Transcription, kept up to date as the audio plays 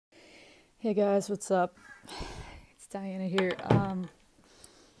Hey guys, what's up? It's Diana here.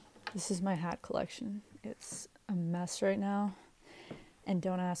 This is my hat collection. It's a mess right now, and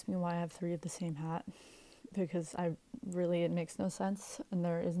don't ask me why I have 3 of the same hat, because it makes no sense, and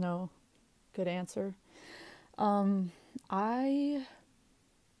there is no good answer. I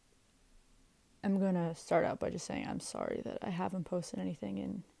am gonna start out by just saying I'm sorry that I haven't posted anything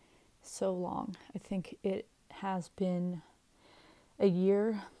in so long. I think it has been a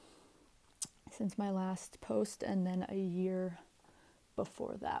year since my last post, and then a year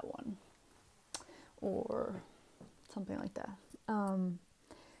before that one, or something like that.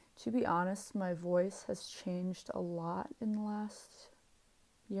 To be honest, my voice has changed a lot in the last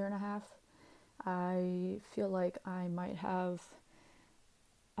year and a half. I feel like I might have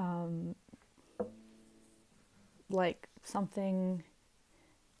something,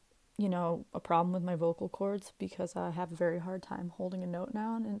 a problem with my vocal cords, because I have a very hard time holding a note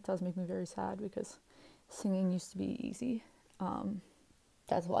now, and it does make me very sad because singing used to be easy.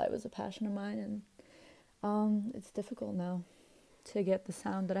 That's why it was a passion of mine, and it's difficult now to get the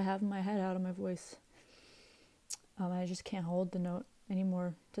sound that I have in my head out of my voice. I just can't hold the note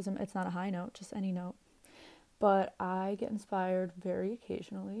anymore. It's not a high note, just any note. But I get inspired very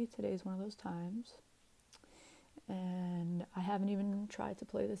occasionally. Today's one of those times. And I haven't even tried to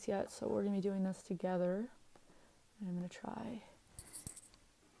play this yet, so we're going to be doing this together. And I'm going to try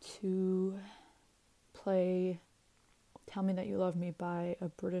to play Tell Me That You Love Me by a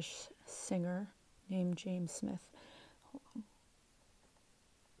British singer named James Smith. Hold on.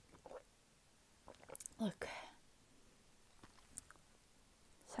 Look.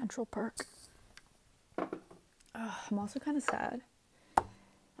 Central Park. I'm also kind of sad.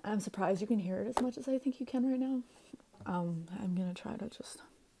 I'm surprised you can hear it as much as I think you can right now. I'm gonna try to just,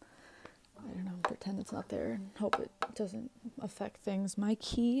 pretend it's not there and hope it doesn't affect things. My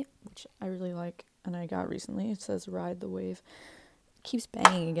key, which I really like and I got recently, it says Ride the Wave. It keeps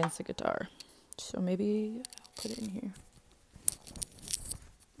banging against the guitar. So maybe I'll put it in here.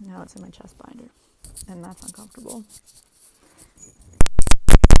 Now it's in my chest binder, and that's uncomfortable.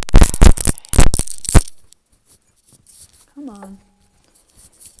 Come on.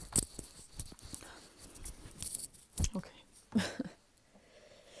 Okay. Let's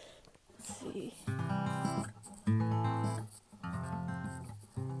see.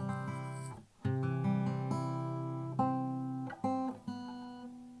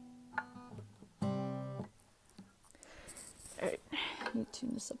 Alright, let me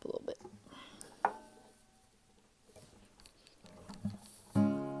tune this up a little bit.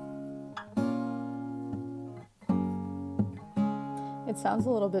 It sounds a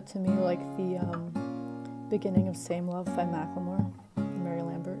little bit to me like the beginning of Same Love by Macklemore and Mary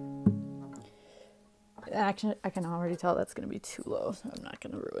Lambert. Actually, I can already tell that's going to be too low, so I'm not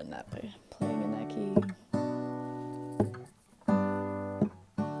going to ruin that by playing in that key.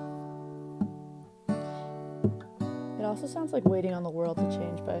 It also sounds like Waiting on the World to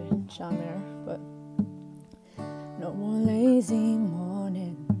Change by John Mayer, but no more lazy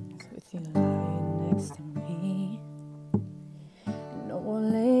mornings with you lying next to me. No more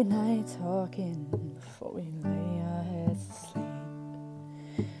late night talking before we lay our heads to sleep.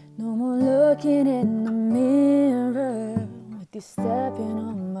 No more looking in the mirror with you stepping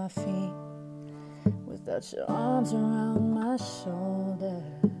on my feet, without your arms around my shoulders.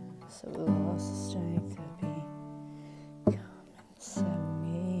 I've lost the strength to be. Come and set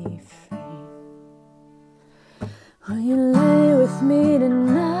me free. Will you lay with me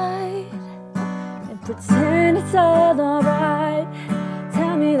tonight and pretend it's all alright?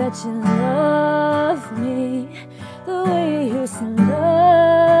 Tell me that you love me the way you used to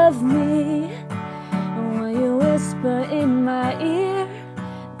love me. And will you whisper in my ear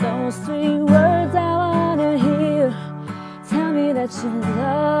those 3 words I wanna hear? Tell me that you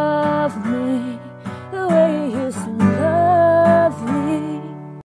love me.